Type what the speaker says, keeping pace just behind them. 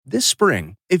This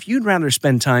spring, if you'd rather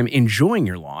spend time enjoying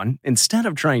your lawn instead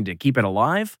of trying to keep it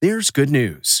alive, there's good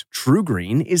news.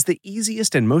 TruGreen is the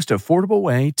easiest and most affordable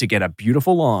way to get a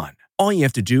beautiful lawn. All you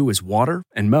have to do is water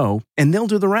and mow, and they'll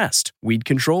do the rest. Weed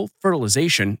control,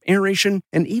 fertilization, aeration,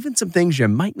 and even some things you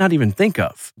might not even think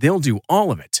of. They'll do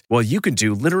all of it, while you can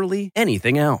do literally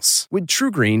anything else. With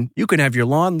TruGreen, you can have your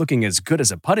lawn looking as good as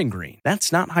a putting green.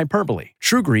 That's not hyperbole.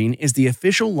 TruGreen is the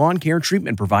official lawn care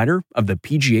treatment provider of the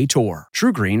PGA Tour.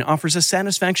 TruGreen offers a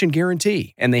satisfaction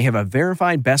guarantee, and they have a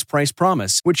verified best price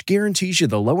promise, which guarantees you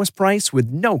the lowest price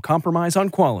with no compromise on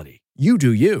quality. You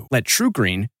do you. Let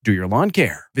TruGreen do your lawn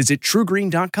care. Visit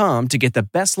TruGreen.com to get the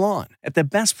best lawn at the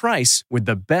best price with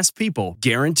the best people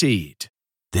guaranteed.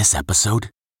 This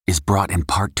episode is brought in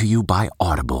part to you by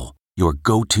Audible, your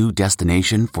go-to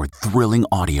destination for thrilling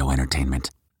audio entertainment.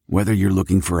 Whether you're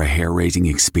looking for a hair-raising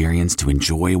experience to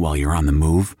enjoy while you're on the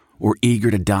move or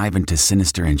eager to dive into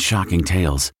sinister and shocking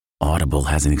tales, Audible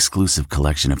has an exclusive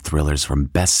collection of thrillers from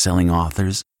best-selling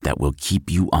authors that will keep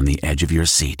you on the edge of your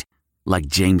seat. Like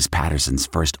James Patterson's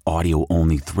first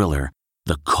audio-only thriller,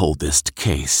 The Coldest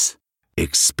Case.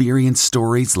 Experience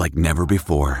stories like never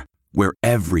before, where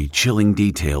every chilling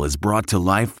detail is brought to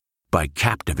life by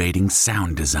captivating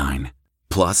sound design.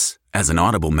 Plus, as an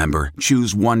Audible member,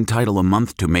 choose one title a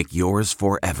month to make yours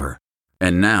forever.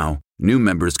 And now, new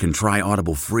members can try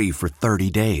Audible free for 30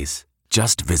 days.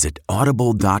 Just visit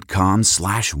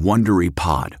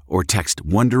audible.com/WonderyPod or text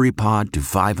WonderyPod to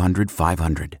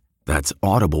 500-500. That's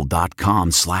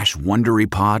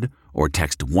audible.com/WonderyPod or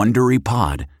text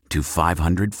WonderyPod to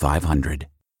 500-500.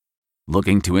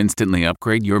 Looking to instantly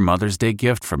upgrade your Mother's Day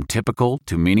gift from typical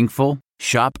to meaningful?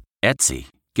 Shop Etsy.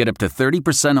 Get up to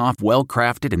 30% off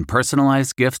well-crafted and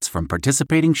personalized gifts from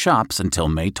participating shops until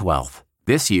May 12th.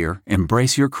 This year,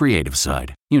 embrace your creative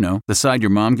side. You know, the side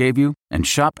your mom gave you. And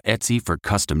shop Etsy for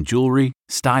custom jewelry,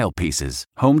 style pieces,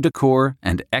 home decor,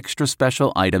 and extra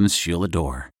special items she'll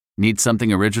adore. Need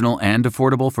something original and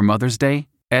affordable for Mother's Day?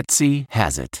 Etsy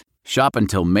has it. Shop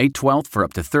until May 12th for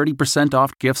up to 30%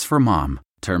 off gifts for mom.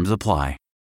 Terms apply.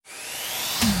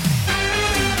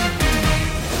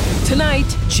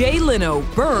 Tonight, Jay Leno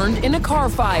burned in a car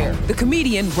fire. The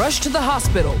comedian rushed to the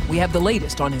hospital. We have the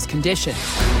latest on his condition.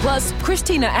 Plus,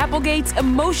 Christina Applegate's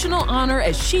emotional honor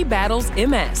as she battles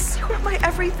MS. You are my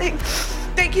everything.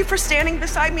 Thank you for standing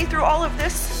beside me through all of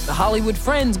this. The Hollywood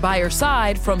friends by her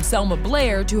side, from Selma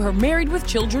Blair to her Married with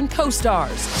Children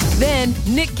co-stars. Then,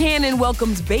 Nick Cannon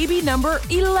welcomes baby number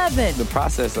 11. The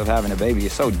process of having a baby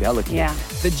is so delicate. Yeah.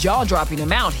 The jaw-dropping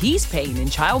amount he's paying in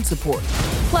child support.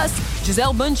 Plus,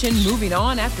 Gisele Bündchen moving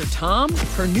on after Tom,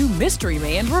 her new mystery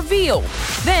man, revealed.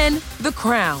 Then, The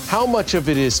Crown. How much of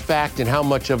it is fact and how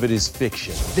much of it is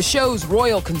fiction? The show's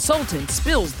royal consultant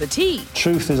spills the tea.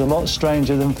 Truth is a lot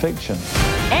stranger than fiction.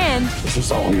 And this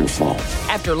is all your fault.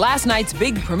 After last night's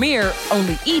big premiere,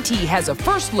 only E.T. has a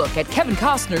first look at Kevin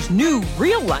Costner's new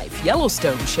real-life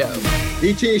Yellowstone show.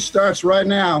 E.T. starts right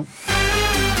now.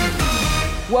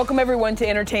 Welcome, everyone, to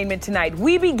Entertainment Tonight.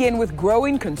 We begin with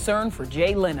growing concern for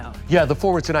Jay Leno. Yeah, the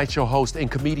former Tonight Show host and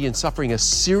comedian suffering a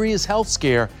serious health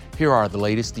scare. Here are the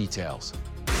latest details.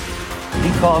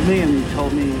 He called me and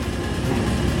told me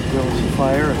there was a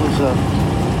fire. It was a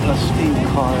steam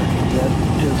car that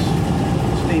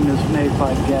steam is made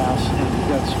by gas and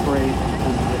got sprayed.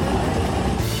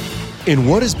 In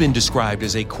what has been described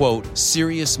as a, quote,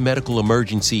 serious medical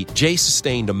emergency, Jay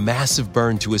sustained a massive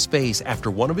burn to his face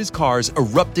after one of his cars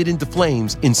erupted into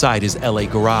flames inside his LA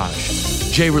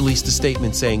garage. Jay released a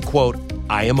statement saying, quote,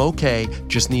 I am okay,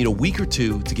 just need a week or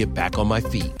two to get back on my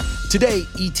feet. Today,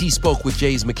 E.T. spoke with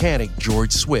Jay's mechanic,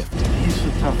 George Swift. He's a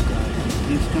tough guy.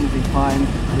 He's going to be fine.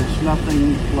 There's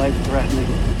nothing life-threatening.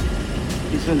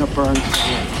 He's in a burn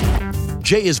cellar.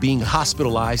 Jay is being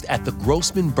hospitalized at the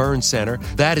Grossman Burn Center.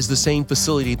 That is the same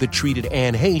facility that treated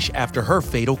Anne Heche after her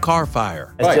fatal car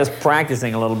fire. It's just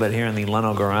practicing a little bit here in the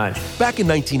Leno garage. Back in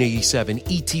 1987,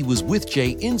 E.T. was with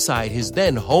Jay inside his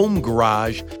then home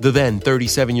garage. The then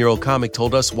 37-year-old comic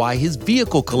told us why his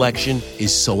vehicle collection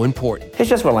is so important. It's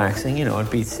just relaxing, you know,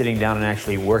 it'd be sitting down and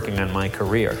actually working on my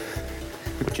career,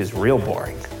 which is real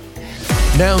boring.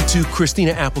 Now to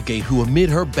Christina Applegate, who amid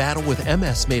her battle with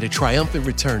MS made a triumphant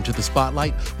return to the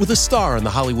spotlight with a star on the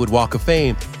Hollywood Walk of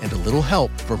Fame and a little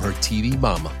help from her TV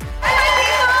mama.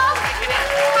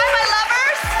 Hi, my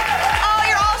lovers. Oh,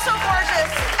 you're all so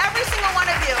gorgeous. Every single one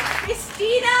of you.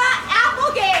 Christina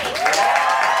Applegate.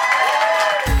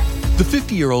 The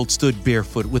 50-year-old stood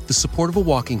barefoot with the support of a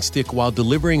walking stick while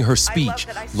delivering her speech.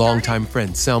 Longtime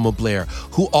friend Selma Blair,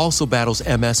 who also battles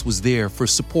MS, was there for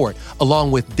support, along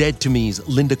with Dead to Me's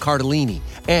Linda Cardellini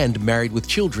and Married with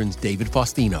Children's David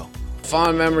Faustino.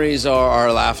 Fond memories are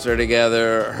our laughter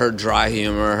together, her dry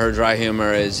humor. Her dry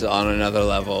humor is on another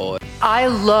level. I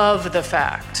love the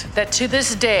fact that to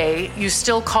this day, you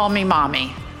still call me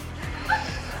mommy.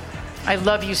 I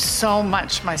love you so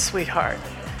much, my sweetheart.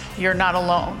 You're not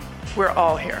alone. We're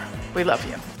all here. We love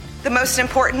you. The most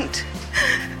important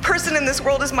person in this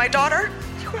world is my daughter.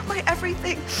 You are my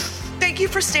everything. Thank you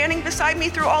for standing beside me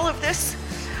through all of this.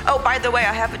 Oh, by the way,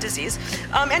 I have a disease.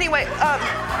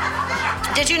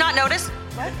 Did you not notice?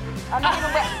 What?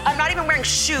 I'm not even wearing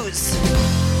shoes.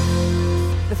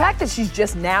 The fact that she's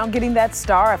just now getting that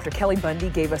star after Kelly Bundy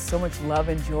gave us so much love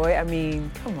and joy, I mean,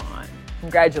 come on.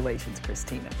 Congratulations,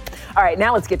 Christina. All right,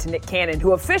 now let's get to Nick Cannon,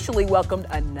 who officially welcomed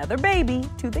another baby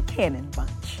to the Cannon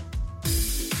bunch.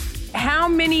 How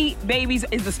many babies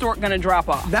is the stork gonna drop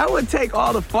off? That would take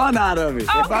all the fun out of it if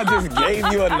I just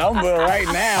gave you a number right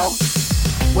now.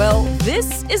 Well,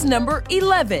 this is number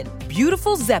 11.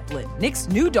 Beautiful Zeppelin, Nick's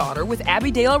new daughter with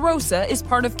Abby De La Rosa, is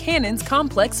part of Cannon's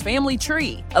complex family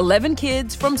tree. 11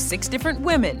 kids from 6 different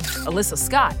women. Alyssa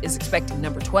Scott is expecting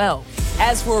number 12.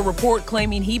 As for a report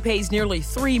claiming he pays nearly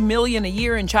 $3 million a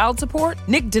year in child support,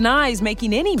 Nick denies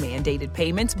making any mandated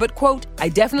payments, but, quote, I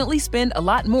definitely spend a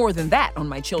lot more than that on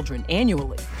my children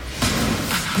annually.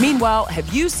 Meanwhile,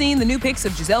 have you seen the new pics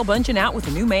of Gisele Bündchen out with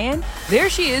a new man? There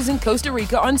she is in Costa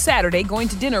Rica on Saturday going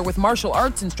to dinner with martial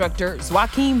arts instructor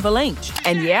Joaquim Valenche.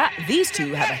 And yeah, these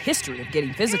two have a history of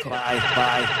getting physical.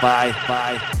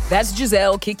 Bye. That's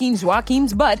Gisele kicking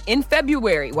Joaquim's butt in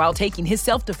February while taking his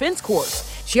self-defense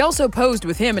course. She also posed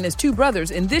with him and his 2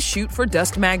 brothers in this shoot for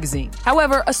Dust magazine.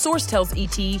 However, a source tells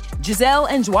ET Gisele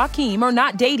and Joaquim are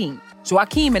not dating.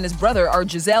 Joaquim and his brother are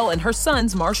Gisele and her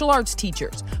son's martial arts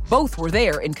teachers. Both were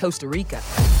there in Costa Rica.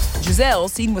 Gisele,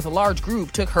 seen with a large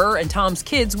group, took her and Tom's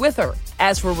kids with her.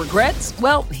 As for regrets,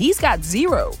 well, he's got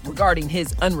 0 regarding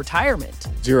his unretirement.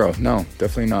 0, no,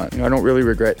 definitely not. I don't really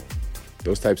regret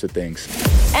those types of things.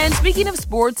 And speaking of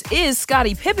sports, is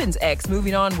Scottie Pippen's ex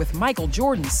moving on with Michael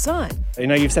Jordan's son? I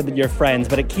know you've said that you're friends,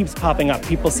 but it keeps popping up.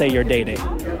 People say you're dating.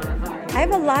 I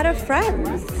have a lot of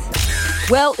friends.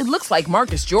 Well, it looks like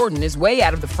Marcus Jordan is way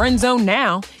out of the friend zone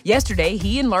now. Yesterday,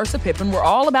 he and Larsa Pippen were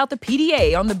all about the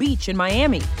PDA on the beach in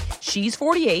Miami. She's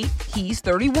 48, he's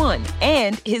 31,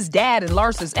 and his dad and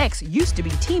Larsa's ex used to be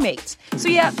teammates. So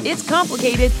yeah, it's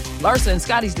complicated. Larsa and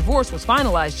Scottie's divorce was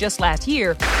finalized just last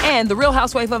year, and the Real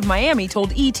Housewife of Miami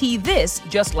told ET this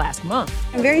just last month.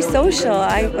 I'm very social.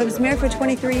 I was married for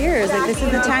 23 years. This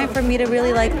is the time for me to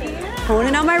really hone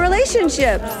in on my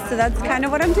relationships. So that's kind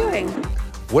of what I'm doing.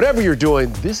 Whatever you're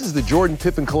doing, this is the Jordan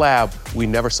Pippen collab we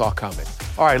never saw coming.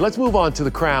 All right, let's move on to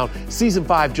The Crown. Season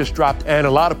 5 just dropped, and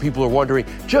a lot of people are wondering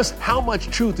just how much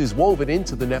truth is woven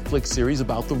into the Netflix series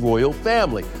about the royal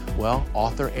family. Well,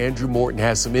 author Andrew Morton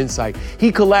has some insight.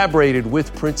 He collaborated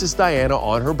with Princess Diana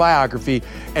on her biography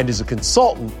and is a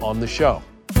consultant on the show.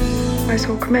 I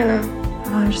saw Camilla.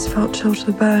 I just felt chilled to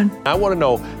the bone. I want to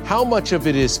know how much of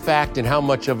it is fact and how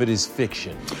much of it is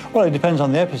fiction. Well, it depends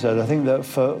on the episode. I think that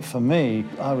for me,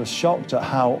 I was shocked at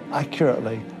how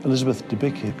accurately Elizabeth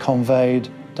Debicki conveyed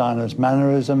Diana's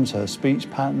mannerisms, her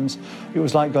speech patterns. It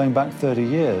was like going back 30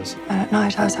 years. And at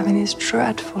night, I was having these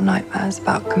dreadful nightmares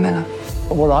about Camilla.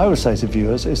 What I would say to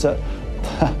viewers is that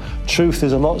truth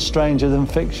is a lot stranger than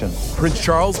fiction. Prince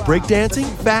Charles breakdancing?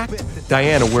 Fact.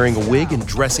 Diana wearing a wig and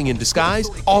dressing in disguise?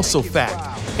 Also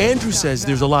fact. Andrew says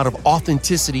there's a lot of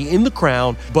authenticity in The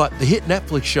Crown, but the hit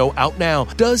Netflix show out now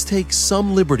does take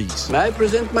some liberties. May I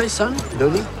present my son,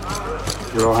 Dodi?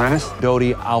 Your Royal Highness?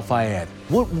 Dodi Al-Fayed.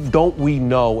 What don't we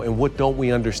know and what don't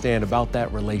we understand about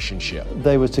that relationship?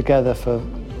 They were together for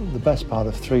the best part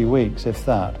of 3 weeks, if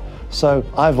that. So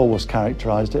I've always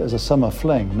characterized it as a summer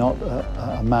fling, not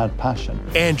a mad passion.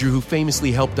 Andrew, who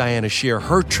famously helped Diana share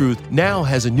her truth, now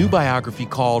has a new biography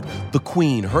called The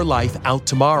Queen, Her Life, out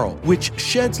tomorrow, which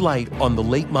sheds light on the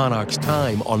late monarch's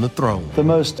time on the throne. The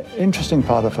most interesting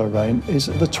part of her reign is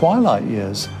the twilight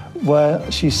years,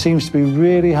 where she seems to be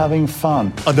really having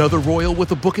fun. Another royal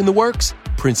with a book in the works?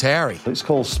 Prince Harry. It's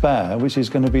called Spare, which is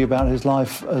going to be about his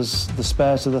life as the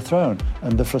spare to the throne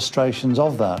and the frustrations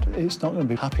of that. It's not going to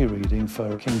be happy reading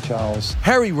for King Charles.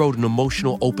 Harry wrote an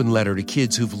emotional open letter to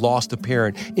kids who've lost a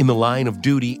parent in the line of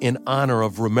duty in honor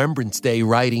of Remembrance Day,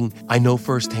 writing, I know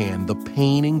firsthand the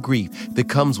pain and grief that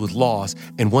comes with loss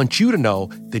and want you to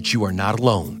know that you are not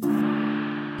alone.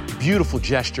 Beautiful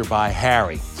gesture by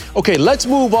Harry. Okay, let's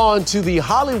move on to the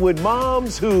Hollywood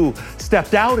moms who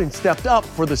stepped out and stepped up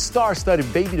for the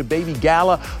star-studded Baby to Baby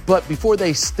Gala. But before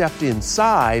they stepped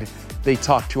inside, they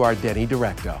talked to our Denny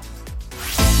Directo.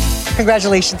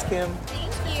 Congratulations, Kim.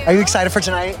 Thank you. Are you excited for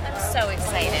tonight? I'm so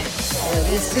excited.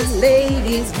 This is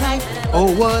ladies' night.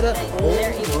 Oh, what up?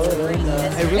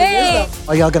 Hey.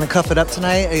 Are y'all gonna cuff it up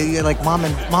tonight? Are you like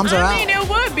moms are out? I mean, it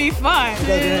would be fun.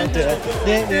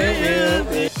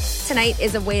 Tonight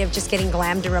is a way of just getting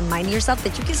glam to remind yourself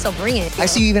that you can still bring it. I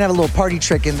see you even have a little party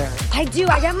trick in there. I do.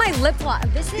 I got my lip gloss.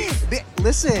 This is.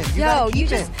 Listen, you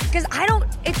just because I don't.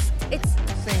 It's.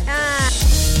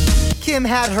 Kim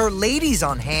had her ladies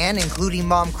on hand, including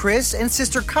mom Chris and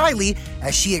sister Kylie,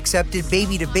 as she accepted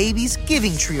Baby to Baby's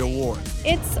Giving Tree Award.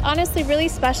 It's honestly really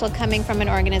special coming from an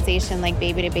organization like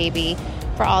Baby to Baby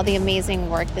for all the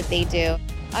amazing work that they do.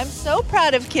 I'm so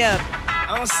proud of Kim.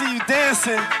 I don't see you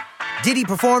dancing. Diddy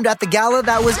performed at the gala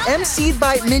that was emceed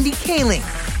by Mindy Kaling.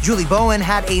 Julie Bowen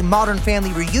had a Modern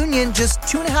Family reunion just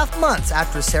 2.5 months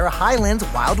after Sarah Hyland's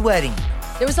wild wedding.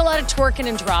 There was a lot of twerking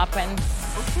and dropping.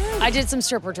 I did some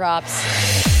stripper drops.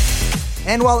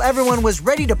 And while everyone was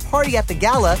ready to party at the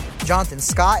gala, Jonathan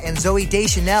Scott and Zooey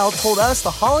Deschanel told us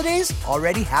the holidays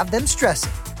already have them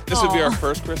stressing. This would be our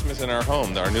first Christmas in our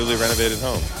home, our newly renovated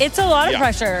home. It's a lot of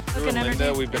pressure. Drew and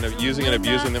Linda, we've been using and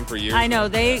abusing them for years. I know,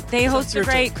 they host a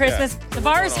great Christmas. Yeah. The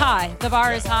bar is high. The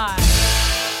bar is high.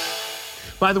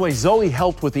 By the way, Zoe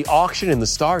helped with the auction and the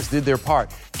stars did their part.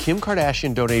 Kim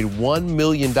Kardashian donated $1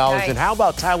 million. Nice. And how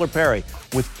about Tyler Perry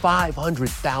with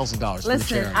 $500,000 for the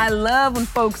charity? I love when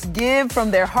folks give from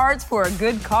their hearts for a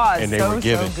good cause. And they were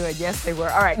giving. So good. Yes, they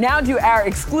were. All right, now to our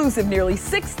exclusive nearly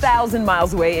 6,000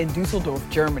 miles away in Dusseldorf,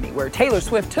 Germany, where Taylor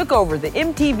Swift took over the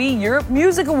MTV Europe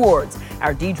Music Awards.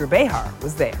 Our Deidre Behar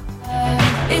was there.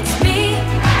 It's me.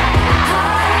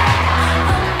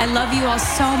 I love you all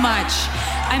so much.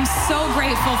 I'm so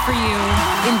grateful for you.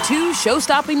 In 2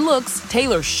 show-stopping looks,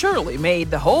 Taylor surely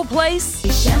made the whole place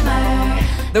shimmer.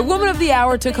 The Woman of the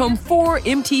Hour took home 4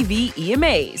 MTV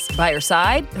EMAs. By her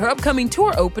side, her upcoming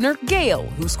tour opener, Gayle,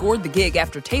 who scored the gig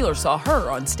after Taylor saw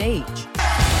her on stage.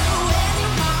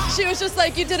 She was just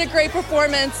like, you did a great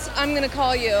performance. I'm going to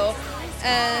call you.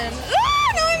 And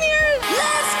now I'm here.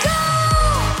 Let's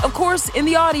go! Of course, in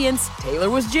the audience, Taylor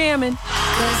was jamming.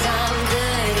 'Cause I'm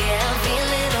good, yeah, I'm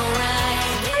feeling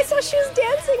alright. I saw she was dancing.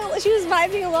 She was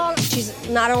vibing along. She's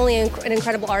not only an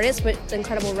incredible artist, but an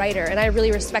incredible writer. And I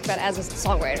really respect that as a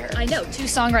songwriter. I know, 2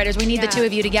 songwriters. We need the 2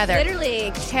 of you together.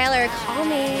 Literally. Taylor, call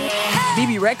me.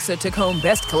 Bebe Rexha took home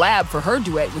Best Collab for her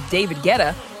duet with David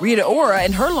Guetta. Rita Ora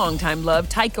and her longtime love,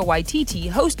 Taika Waititi,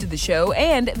 hosted the show,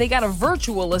 and they got a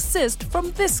virtual assist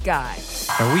from this guy.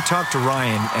 Now, we talked to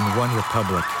Ryan and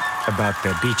OneRepublic about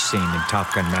the beach scene in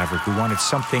Top Gun Maverick. We wanted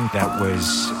something that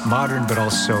was modern, but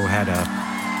also had a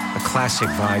classic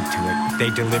vibe to it. They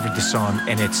delivered the song,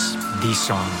 and it's the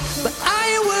song. But I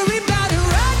ain't worried about it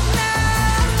right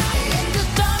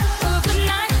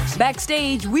now.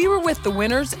 Backstage, we were with the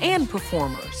winners and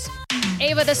performers.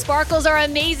 Ava, the sparkles are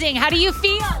amazing. How do you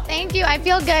feel? Thank you. I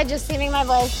feel good just seeing my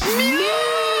voice.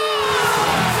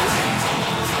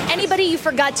 Anybody you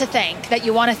forgot to thank that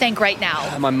you want to thank right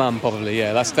now? My mum, probably,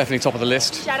 yeah. That's definitely top of the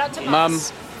list. Shout out to Mum,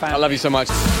 I love you so much.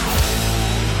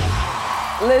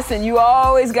 Listen, you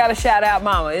always got to shout out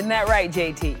Mama. Isn't that right,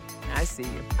 JT? I see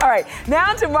you. All right,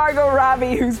 now to Margot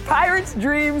Robbie, whose Pirates'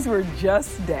 dreams were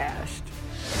just dashed.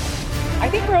 I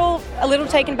think we're all a little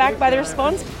taken back by the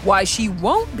response. Why she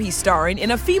won't be starring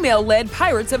in a female-led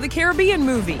Pirates of the Caribbean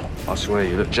movie. I swear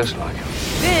you look just like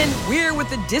her. Then we're with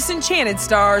the Disenchanted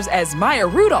stars as Maya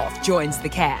Rudolph joins the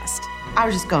cast. I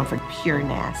was just going for pure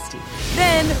nasty.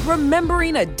 Then,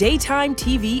 remembering a daytime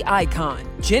TV icon,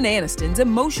 Jen Aniston's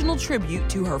emotional tribute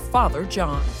to her father,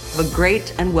 John. A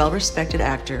great and well-respected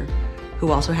actor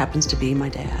who also happens to be my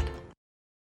dad.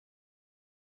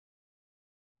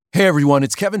 Hey everyone,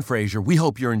 it's Kevin Frazier. We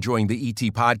hope you're enjoying the ET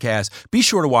podcast. Be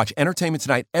sure to watch Entertainment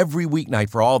Tonight every weeknight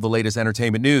for all the latest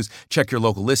entertainment news. Check your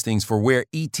local listings for where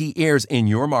ET airs in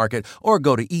your market or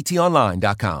go to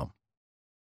etonline.com.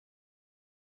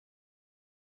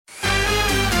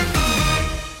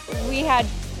 We had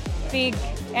big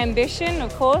ambition,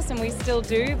 of course, and we still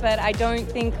do, but I don't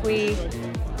think we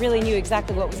really knew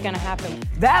exactly what was going to happen.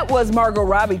 That was Margot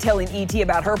Robbie telling ET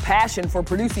about her passion for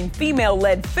producing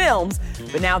female-led films,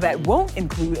 but now that won't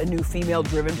include a new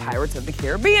female-driven Pirates of the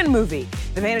Caribbean movie.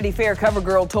 The Vanity Fair cover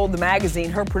girl told the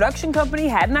magazine her production company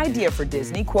had an idea for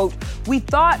Disney, quote, "We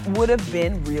thought would have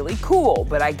been really cool,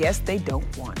 but I guess they don't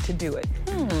want to do it."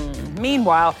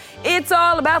 Meanwhile, it's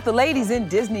all about the ladies in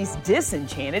Disney's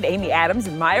Disenchanted, Amy Adams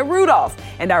and Maya Rudolph,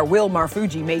 and our Will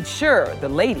Marfuji made sure the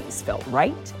ladies felt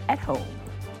right at home.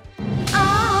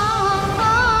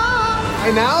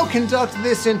 I now conduct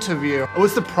this interview.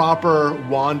 What's the proper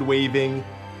wand-waving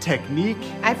technique?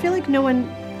 I feel like no one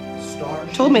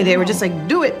told me, they were just like,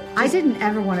 do it. I didn't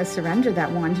ever want to surrender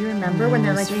that wand. Do you remember when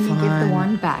they're like, Amy, give the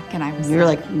wand back? And I was You're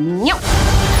like, nope.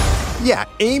 Yeah,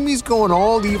 Amy's going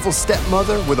all evil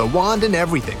stepmother with a wand and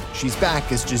everything. She's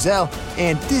back as Giselle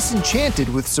and disenchanted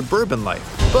with suburban life.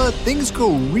 But things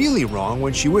go really wrong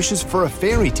when she wishes for a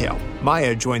fairy tale.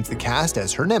 Maya joins the cast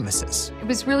as her nemesis. It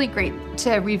was really great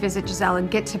to revisit Giselle and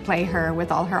get to play her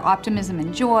with all her optimism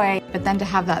and joy, but then to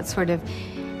have that sort of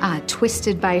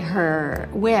twisted by her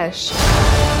wish.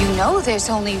 You know there's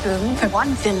only room for one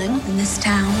villain in this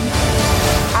town.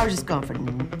 I was just going for,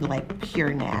 like,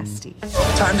 pure nasty.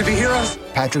 Time to be heroes.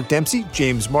 Patrick Dempsey,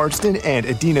 James Marsden, and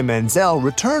Idina Menzel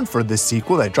return for this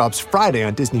sequel that drops Friday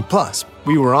on Disney+.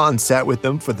 We were on set with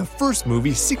them for the first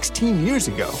movie 16 years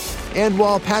ago. And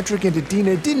while Patrick and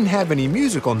Idina didn't have any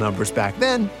musical numbers back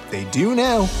then, they do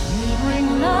now. We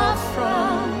bring love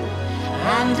from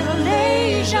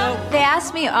Andalasia. They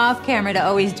asked me off camera to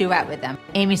always duet with them.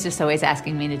 Amy's just always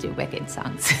asking me to do Wicked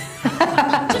songs.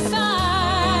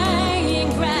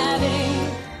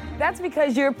 That's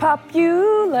because you're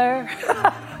popular.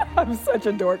 I'm such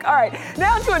a dork. All right,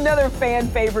 now to another fan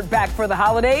favorite back for the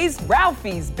holidays,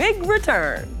 Ralphie's big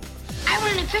return. I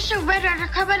want an official Red Ryder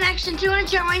Carbine Action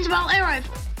 200 range ball air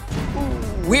rifle.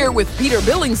 We're with Peter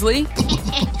Billingsley,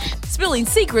 spilling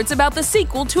secrets about the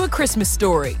sequel to A Christmas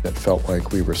Story. It felt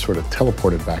like we were sort of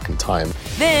teleported back in time.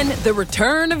 Then, the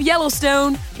return of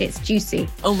Yellowstone. It's juicy.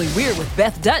 Only we're with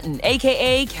Beth Dutton,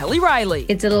 a.k.a. Kelly Riley.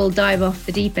 It's a little dive off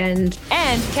the deep end.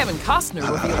 And Kevin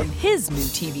Costner revealing his new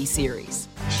TV series.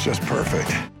 It's just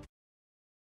perfect.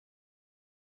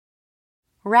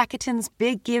 Rakuten's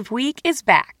Big Give Week is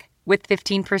back with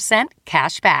 15%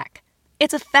 cash back.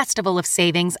 It's a festival of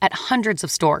savings at hundreds of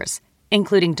stores,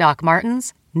 including Doc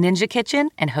Martens, Ninja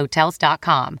Kitchen, and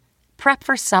Hotels.com. Prep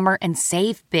for summer and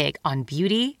save big on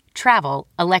beauty, travel,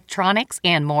 electronics,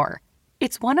 and more.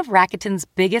 It's one of Rakuten's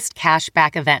biggest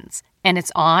cashback events, and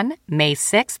it's on May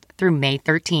 6th through May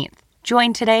 13th.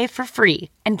 Join today for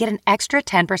free and get an extra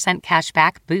 10%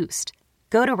 cashback boost.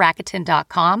 Go to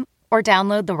Rakuten.com or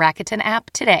download the Rakuten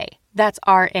app today. That's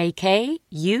RAKUTEN.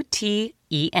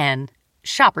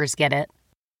 Shoppers get it.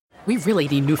 We really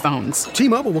need new phones.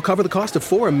 T-Mobile will cover the cost of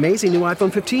 4 amazing new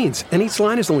iPhone 15s, and each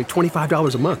line is only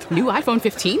 $25 a month. New iPhone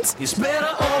 15s? It's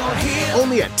better over here.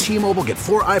 Only at T-Mobile, get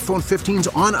 4 iPhone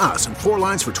 15s on us and 4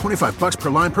 lines for $25 per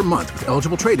line per month with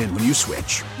eligible trade-in when you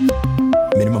switch.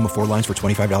 Minimum of 4 lines for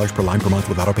 $25 per line per month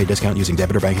with autopay discount using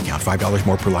debit or bank account. $5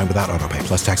 more per line without autopay,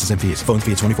 plus taxes and fees. Phone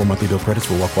fee at 24 monthly bill credits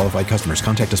for well-qualified customers.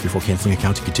 Contact us before canceling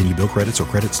account to continue bill credits or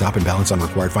credit stop and balance on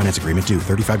required finance agreement due.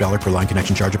 $35 per line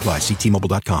connection charge applies. See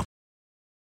T-Mobile.com.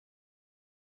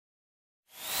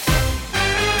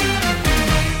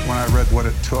 When I read what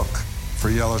it took for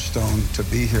Yellowstone to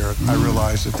be here, I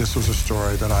realized that this was a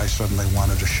story that I suddenly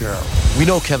wanted to share. We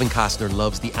know Kevin Costner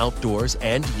loves the outdoors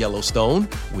and Yellowstone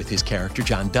with his character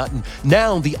John Dutton.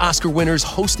 Now the Oscar winner's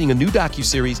hosting a new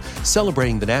docuseries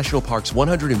celebrating the national park's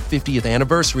 150th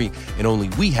anniversary, and only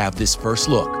we have this first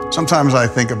look. Sometimes I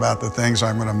think about the things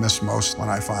I'm going to miss most when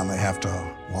I finally have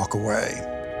to walk away.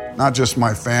 Not just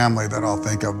my family that I'll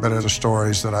think of, but the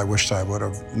stories that I wished I would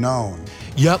have known.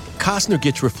 Yup, Costner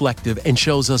gets reflective and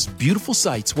shows us beautiful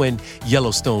sights when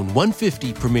Yellowstone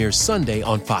 150 premieres Sunday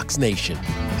on Fox Nation.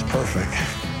 It's perfect.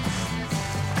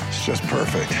 It's just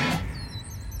perfect.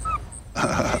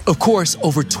 Of course,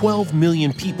 over 12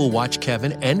 million people watched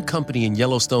Kevin and company in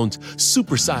Yellowstone's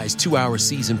supersized 2-hour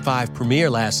season 5 premiere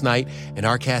last night, and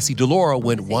our Cassie DeLauro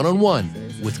went one-on-one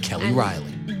with Kelly Riley.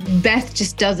 Beth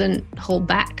just doesn't hold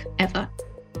back ever.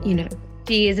 You know,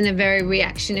 she is in a very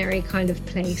reactionary kind of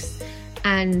place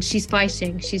and she's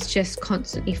fighting. She's just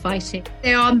constantly fighting.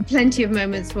 There are plenty of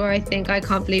moments where I think, I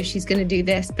can't believe she's going to do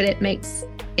this, but it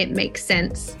makes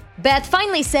sense. Beth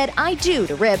finally said I do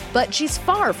to Rip, but she's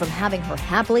far from having her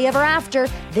happily ever after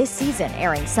this season,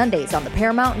 airing Sundays on the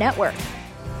Paramount Network.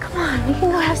 Come on, we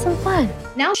can go have some fun.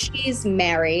 Now she's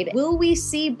married. Will we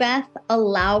see Beth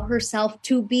allow herself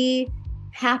to be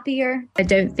happier? I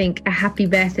don't think a happy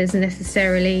Beth is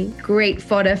necessarily great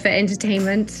fodder for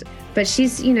entertainment, but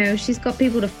she's got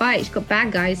people to fight. She's got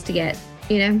bad guys to get,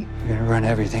 You're gonna run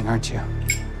everything, aren't you?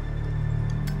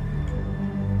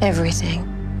 Everything.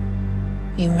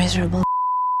 You miserable.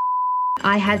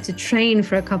 I had to train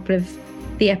for a couple of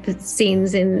the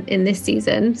scenes in this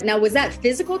season. Now, was that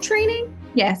physical training?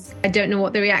 Yes. I don't know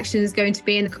what the reaction is going to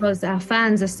be, and because our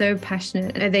fans are so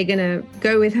passionate, are they going to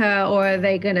go with her, or are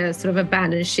they going to sort of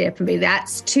abandon ship and be,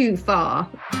 that's too far?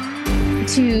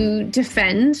 To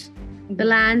defend the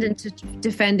land and to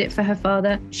defend it for her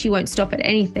father, she won't stop at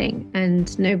anything,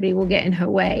 and nobody will get in her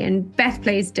way. And Beth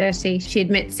plays dirty. She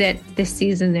admits it. This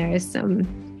season there is some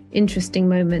interesting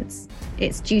moments.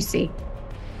 It's juicy.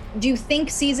 Do you think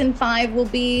season 5 will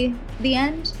be the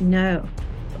end? No.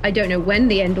 I don't know when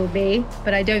the end will be,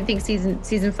 but I don't think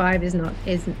season 5 is not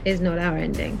our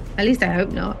ending. At least I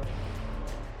hope not.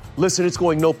 Listen, it's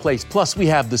going no place. Plus, we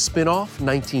have the spinoff,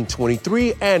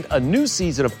 1923, and a new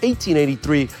season of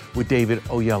 1883 with David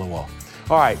Oyelowo.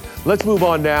 All right, let's move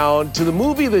on now to the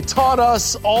movie that taught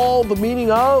us all the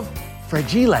meaning of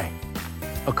Fragile,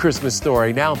 A Christmas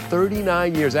Story. Now,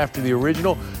 39 years after the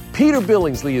original, Peter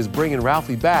Billingsley is bringing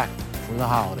Ralphie back for the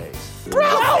holidays.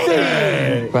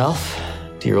 Ralphie! Ralph,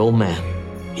 dear old man,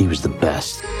 he was the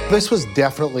best. This was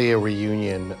definitely a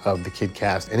reunion of the kid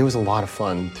cast, and it was a lot of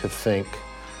fun to think,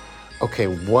 okay,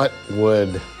 what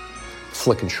would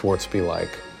Flick and Schwartz be like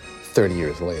 30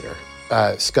 years later?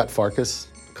 Scott Farkas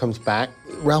comes back,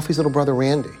 Ralphie's little brother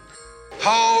Randy.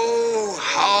 Ho,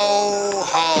 ho,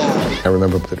 ho. I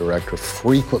remember the director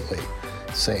frequently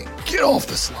saying, get off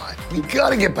the slide, we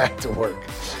gotta get back to work.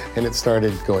 And it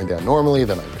started going down normally,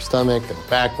 then on your stomach, then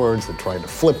backwards, then trying to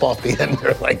flip off the end.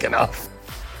 They're like, enough.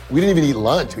 We didn't even eat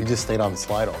lunch, we just stayed on the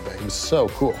slide all day. It was so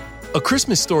cool. A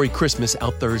Christmas Story Christmas,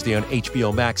 out Thursday on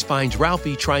HBO Max, finds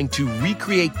Ralphie trying to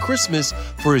recreate Christmas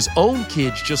for his own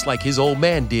kids just like his old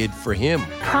man did for him.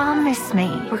 Promise me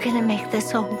we're gonna make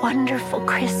this a wonderful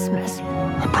Christmas.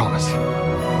 I promise.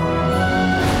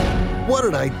 What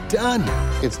had I done?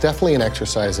 It's definitely an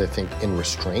exercise, I think, in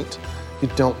restraint. You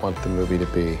don't want the movie to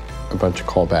be a bunch of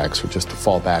callbacks or just to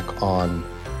fall back on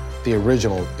the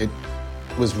original. It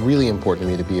was really important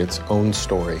to me to be its own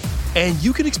story. And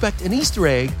you can expect an Easter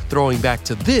egg throwing back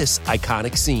to this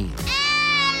iconic scene.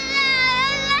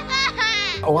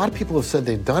 A lot of people have said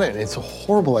they've done it, and it's a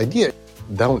horrible idea.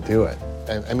 Don't do it.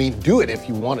 I mean, do it if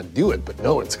you want to do it, but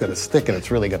no, it's going to stick and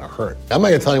it's really going to hurt. I'm not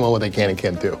going to tell anyone what they can and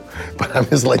can't do, but I'm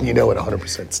just letting you know it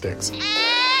 100% sticks.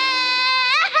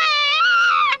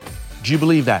 Do you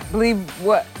believe that? Believe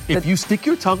what? If you stick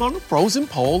your tongue on a frozen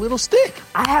pole, it'll stick.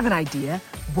 I have an idea.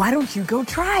 Why don't you go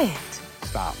try it?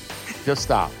 Stop. Just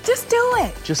stop. Just do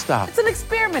it. Just stop. It's an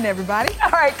experiment, everybody. All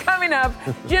right, coming up,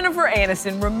 Jennifer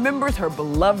Aniston remembers her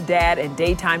beloved dad and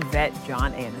daytime vet,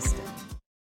 John Aniston.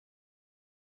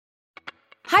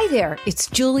 Hi there, it's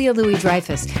Julia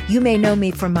Louis-Dreyfus. You may know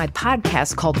me from my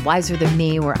podcast called Wiser Than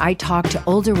Me, where I talk to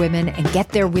older women and get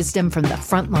their wisdom from the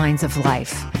front lines of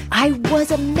life. I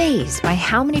was amazed by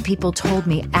how many people told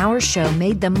me our show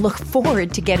made them look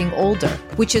forward to getting older,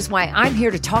 which is why I'm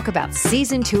here to talk about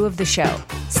season 2 of the show.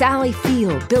 Sally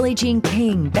Field, Billie Jean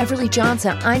King, Beverly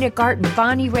Johnson, Ina Garten,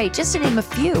 Bonnie Raitt, just to name a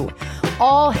few.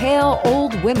 All hail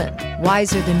old women.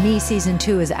 Wiser Than Me season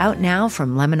 2 is out now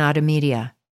from Lemonada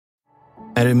Media.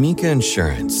 At Amica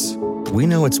Insurance, we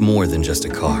know it's more than just a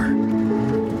car.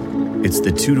 It's the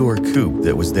 2-door coupe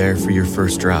that was there for your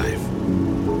first drive,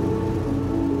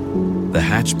 the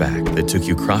hatchback that took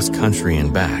you cross-country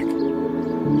and back,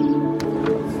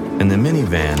 and the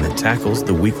minivan that tackles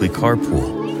the weekly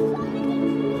carpool.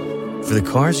 For the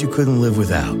cars you couldn't live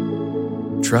without,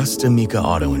 trust Amica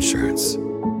Auto Insurance.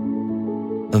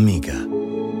 Amica.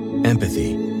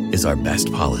 Empathy is our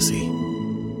best policy.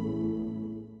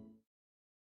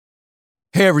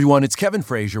 Hey everyone, it's Kevin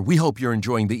Frazier. We hope you're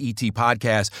enjoying the ET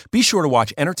podcast. Be sure to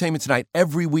watch Entertainment Tonight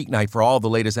every weeknight for all the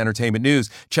latest entertainment news.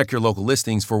 Check your local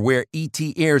listings for where ET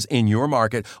airs in your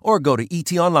market or go to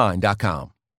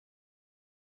etonline.com.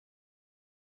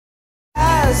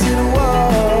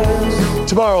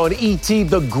 Tomorrow on ET,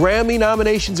 the Grammy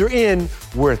nominations are in.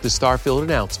 We're at the Starfield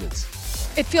announcements.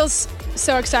 It feels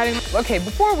so exciting. Okay,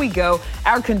 before we go,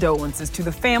 our condolences to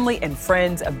the family and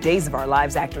friends of Days of Our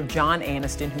Lives actor John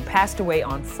Aniston, who passed away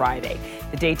on Friday.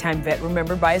 The daytime vet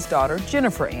remembered by his daughter,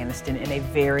 Jennifer Aniston, in a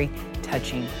very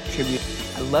touching tribute.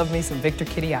 I love me some Victor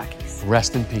Kiriakis.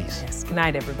 Rest in peace. Yes. Good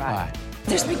night, everybody. Bye.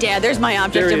 There's my dad. There's my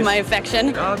object of my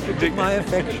affection. Object of my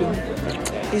affection.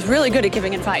 He's really good at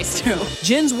giving advice, too.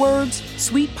 Jen's words,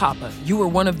 sweet Papa, you were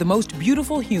one of the most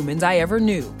beautiful humans I ever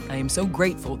knew. I am so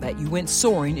grateful that you went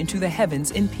soaring into the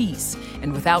heavens in peace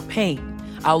and without pain.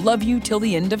 I'll love you till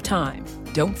the end of time.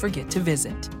 Don't forget to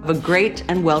visit. A great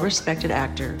and well-respected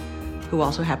actor who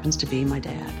also happens to be my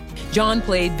dad. John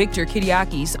played Victor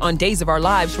Kiriakis on Days of Our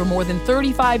Lives for more than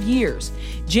 35 years.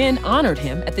 Jen honored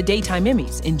him at the Daytime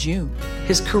Emmys in June.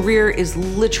 His career is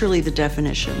literally the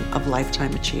definition of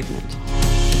lifetime achievement.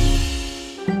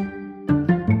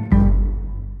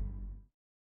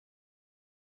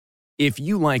 If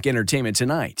you like Entertainment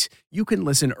Tonight, you can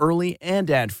listen early and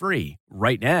ad-free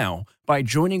right now by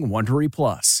joining Wondery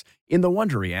Plus in the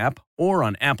Wondery app or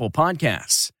on Apple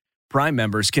Podcasts. Prime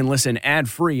members can listen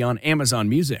ad-free on Amazon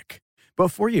Music.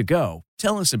 Before you go,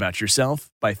 tell us about yourself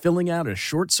by filling out a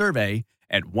short survey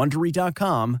at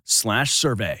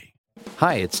Wondery.com/survey.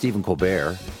 Hi, it's Stephen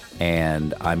Colbert,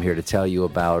 and I'm here to tell you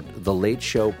about The Late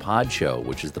Show Pod Show,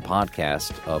 which is the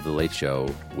podcast of The Late Show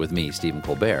with me, Stephen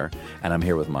Colbert, and I'm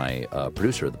here with my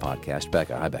producer of the podcast,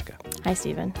 Becca. Hi, Becca. Hi,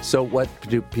 Stephen. So what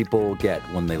do people get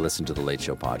when they listen to The Late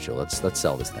Show Pod Show? Let's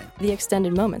sell this thing. The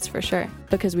extended moments, for sure,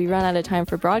 because we run out of time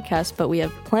for broadcast, but we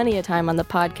have plenty of time on the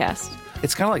podcast.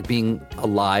 It's kind of like being a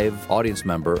live audience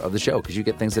member of the show because you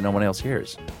get things that no one else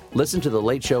hears. Listen to The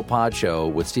Late Show Pod Show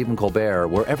with Stephen Colbert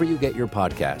wherever you get your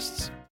podcasts.